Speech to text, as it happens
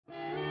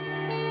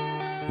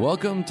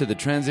Welcome to the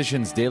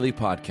Transitions Daily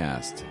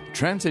podcast.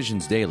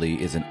 Transitions Daily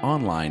is an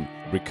online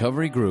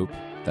recovery group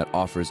that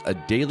offers a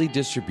daily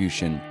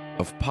distribution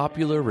of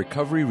popular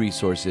recovery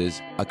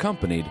resources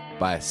accompanied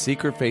by a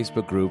secret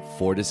Facebook group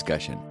for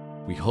discussion.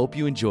 We hope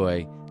you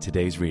enjoy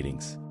today's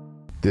readings.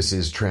 This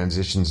is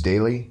Transitions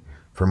Daily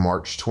for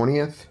March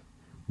 20th,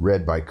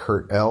 read by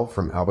Kurt L.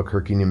 from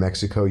Albuquerque, New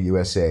Mexico,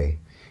 USA.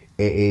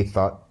 AA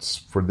Thoughts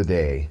for the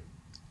Day.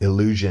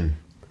 Illusion.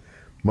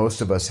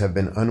 Most of us have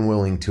been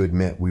unwilling to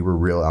admit we were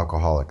real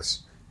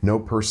alcoholics. No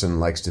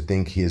person likes to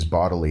think he is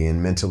bodily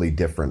and mentally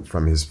different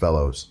from his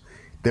fellows.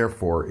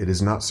 Therefore, it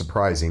is not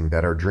surprising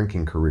that our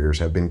drinking careers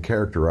have been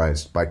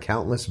characterized by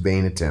countless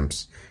vain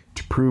attempts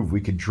to prove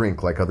we could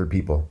drink like other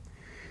people.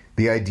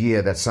 The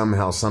idea that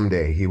somehow,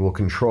 someday, he will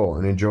control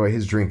and enjoy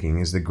his drinking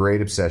is the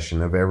great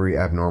obsession of every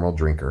abnormal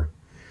drinker.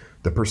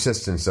 The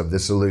persistence of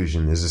this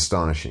illusion is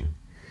astonishing.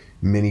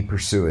 Many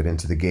pursue it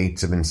into the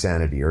gates of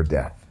insanity or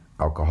death.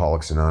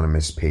 Alcoholics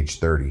Anonymous, page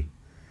 30.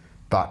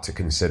 Thought to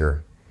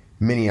consider.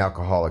 Many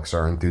alcoholics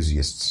are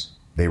enthusiasts.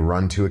 They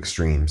run to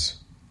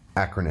extremes.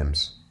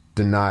 Acronyms.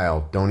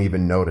 Denial. Don't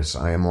even notice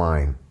I am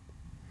lying.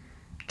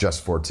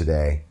 Just for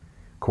today.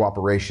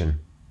 Cooperation.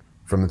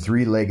 From the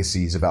three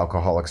legacies of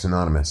Alcoholics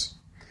Anonymous.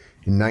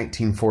 In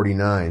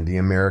 1949, the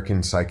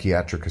American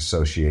Psychiatric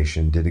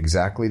Association did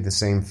exactly the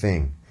same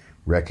thing,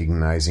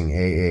 recognizing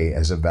AA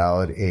as a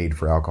valid aid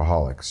for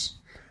alcoholics.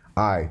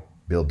 I,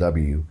 Bill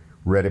W.,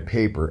 read a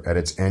paper at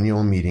its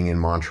annual meeting in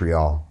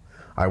Montreal.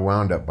 I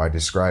wound up by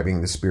describing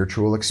the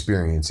spiritual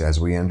experience as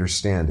we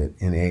understand it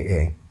in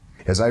AA.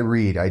 As I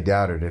read, I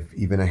doubted if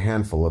even a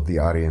handful of the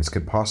audience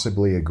could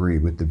possibly agree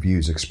with the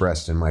views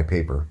expressed in my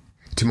paper.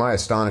 To my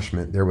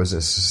astonishment, there was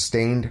a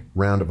sustained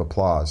round of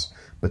applause,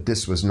 but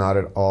this was not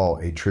at all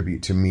a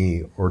tribute to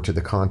me or to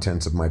the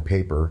contents of my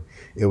paper.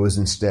 It was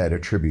instead a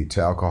tribute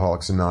to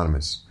Alcoholics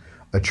Anonymous,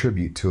 a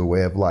tribute to a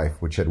way of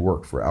life which had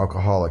worked for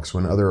alcoholics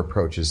when other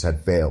approaches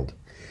had failed.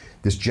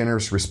 This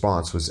generous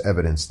response was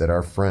evidence that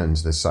our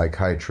friends, the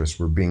psychiatrists,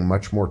 were being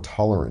much more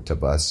tolerant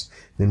of us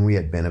than we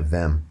had been of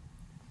them.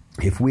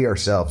 If we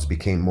ourselves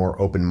became more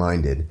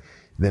open-minded,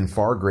 then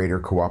far greater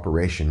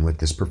cooperation with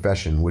this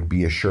profession would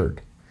be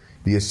assured.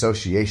 The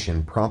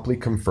association promptly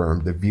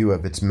confirmed the view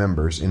of its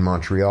members in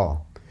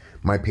Montreal.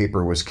 My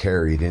paper was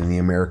carried in the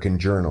American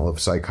Journal of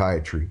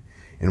Psychiatry,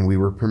 and we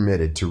were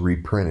permitted to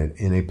reprint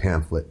it in a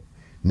pamphlet,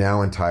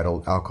 now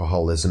entitled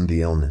Alcoholism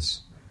the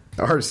Illness.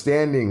 Our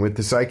standing with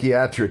the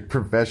psychiatric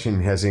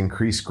profession has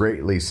increased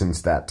greatly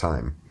since that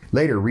time.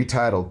 Later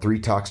retitled Three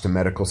Talks to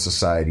Medical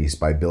Societies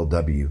by Bill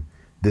W.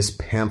 This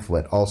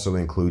pamphlet also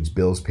includes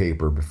Bill's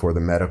paper before the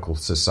Medical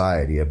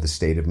Society of the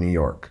State of New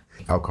York.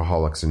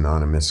 Alcoholics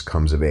Anonymous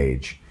Comes of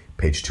Age,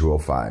 page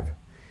 205.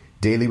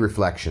 Daily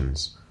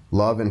Reflections.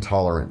 Love and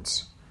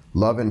Tolerance.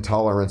 Love and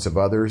tolerance of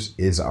others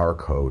is our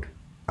code.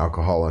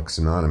 Alcoholics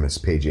Anonymous,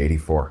 page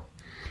 84.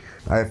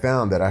 I have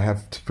found that I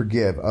have to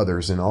forgive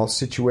others in all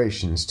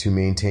situations to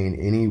maintain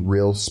any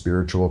real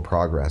spiritual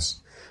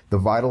progress. The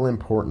vital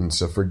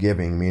importance of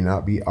forgiving may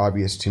not be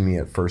obvious to me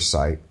at first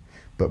sight,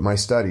 but my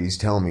studies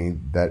tell me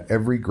that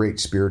every great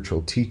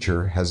spiritual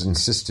teacher has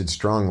insisted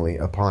strongly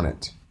upon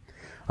it.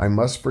 I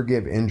must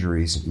forgive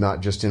injuries not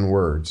just in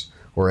words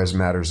or as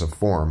matters of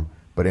form,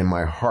 but in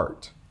my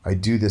heart. I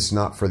do this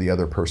not for the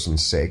other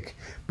person's sake,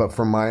 but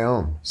for my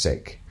own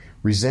sake.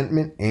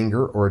 Resentment,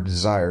 anger, or a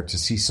desire to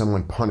see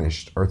someone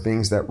punished are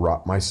things that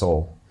rot my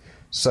soul.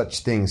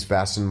 Such things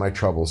fasten my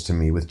troubles to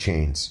me with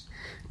chains.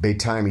 They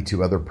tie me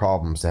to other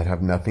problems that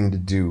have nothing to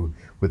do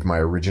with my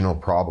original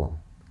problem.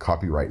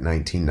 Copyright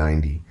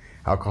 1990.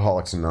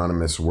 Alcoholics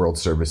Anonymous World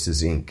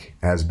Services, Inc.,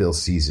 as Bill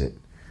sees it.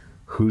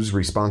 Whose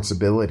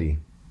responsibility?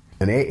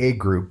 An AA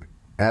group,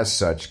 as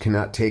such,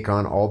 cannot take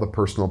on all the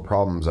personal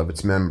problems of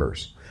its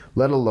members,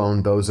 let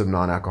alone those of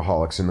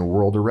non-alcoholics in the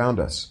world around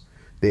us.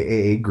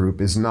 The AA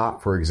group is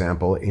not, for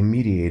example, a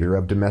mediator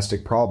of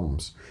domestic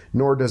problems,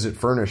 nor does it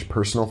furnish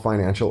personal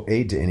financial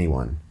aid to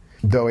anyone.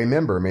 Though a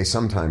member may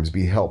sometimes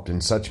be helped in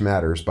such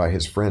matters by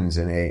his friends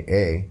in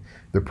AA,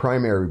 the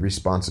primary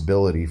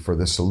responsibility for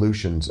the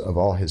solutions of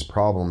all his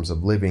problems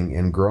of living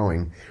and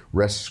growing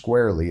rests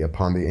squarely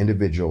upon the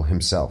individual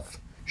himself.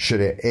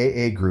 Should an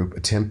AA group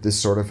attempt this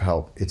sort of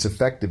help, its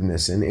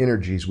effectiveness and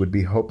energies would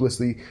be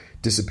hopelessly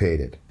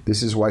dissipated.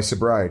 This is why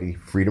sobriety,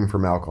 freedom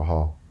from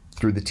alcohol,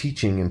 through the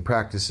teaching and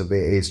practice of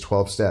AA's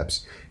 12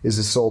 steps, is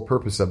the sole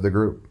purpose of the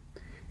group.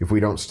 If we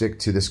don't stick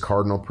to this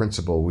cardinal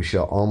principle, we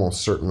shall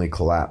almost certainly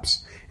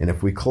collapse. And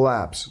if we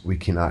collapse, we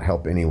cannot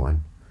help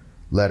anyone.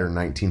 Letter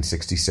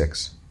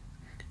 1966.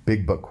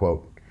 Big Book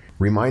quote.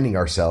 Reminding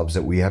ourselves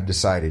that we have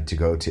decided to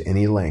go to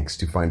any lengths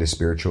to find a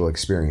spiritual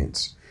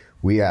experience,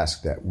 we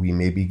ask that we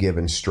may be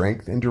given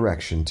strength and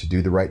direction to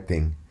do the right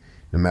thing,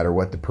 no matter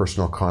what the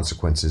personal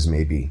consequences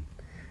may be.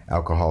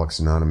 Alcoholics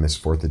Anonymous,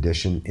 4th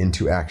edition,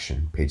 Into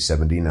Action, page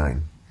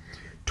 79.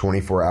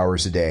 24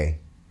 hours a day.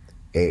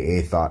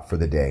 AA Thought for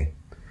the Day.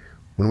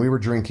 When we were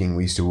drinking,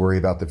 we used to worry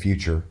about the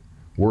future.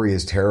 Worry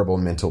is terrible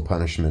mental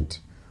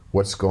punishment.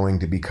 What's going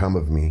to become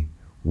of me?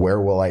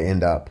 Where will I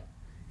end up?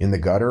 In the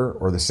gutter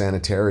or the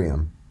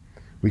sanitarium?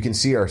 We can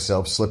see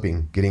ourselves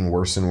slipping, getting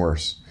worse and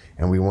worse,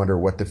 and we wonder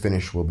what the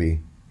finish will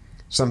be.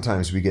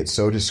 Sometimes we get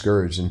so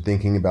discouraged in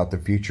thinking about the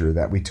future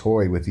that we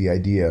toy with the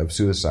idea of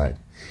suicide.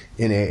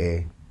 In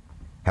AA,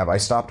 have I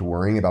stopped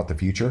worrying about the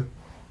future?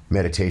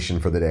 Meditation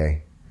for the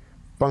day.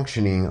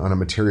 Functioning on a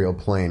material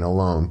plane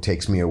alone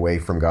takes me away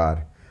from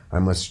God. I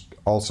must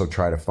also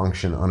try to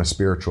function on a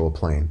spiritual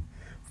plane.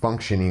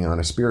 Functioning on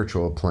a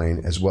spiritual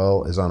plane as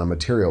well as on a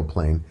material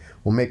plane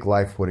will make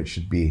life what it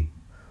should be.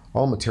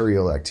 All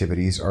material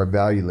activities are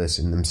valueless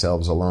in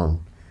themselves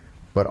alone,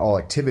 but all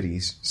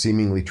activities,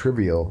 seemingly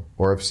trivial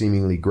or of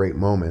seemingly great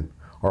moment,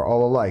 are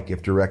all alike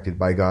if directed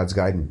by God's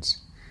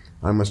guidance.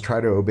 I must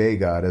try to obey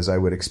God as I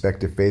would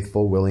expect a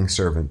faithful, willing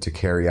servant to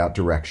carry out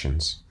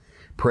directions.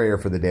 Prayer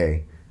for the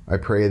day. I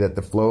pray that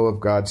the flow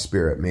of God's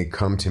Spirit may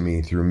come to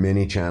me through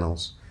many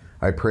channels.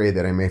 I pray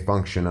that I may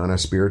function on a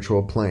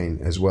spiritual plane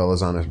as well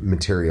as on a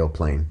material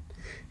plane.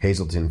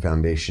 Hazelton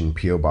Foundation,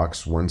 P.O.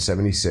 Box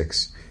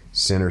 176,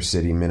 Center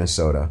City,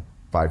 Minnesota,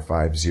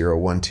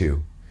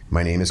 55012.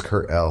 My name is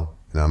Kurt L.,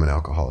 and I'm an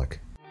alcoholic.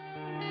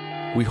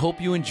 We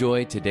hope you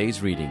enjoyed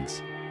today's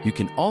readings. You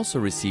can also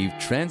receive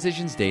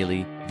Transitions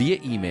Daily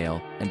via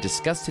email and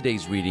discuss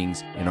today's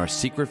readings in our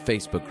secret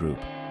Facebook group.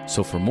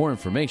 So for more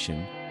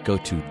information, go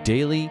to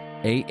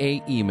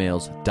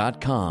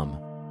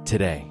dailyaaemails.com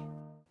today.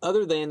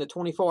 Other than the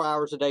 24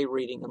 hours a day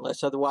reading,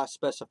 unless otherwise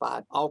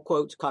specified, all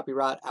quotes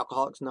copyright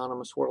Alcoholics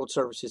Anonymous World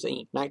Services,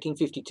 Inc.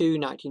 1952,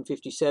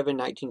 1957,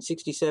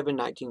 1967,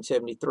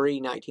 1973,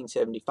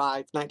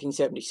 1975,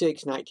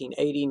 1976,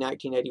 1980,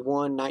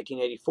 1981,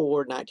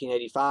 1984,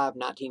 1985,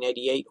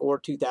 1988, or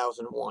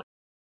 2001.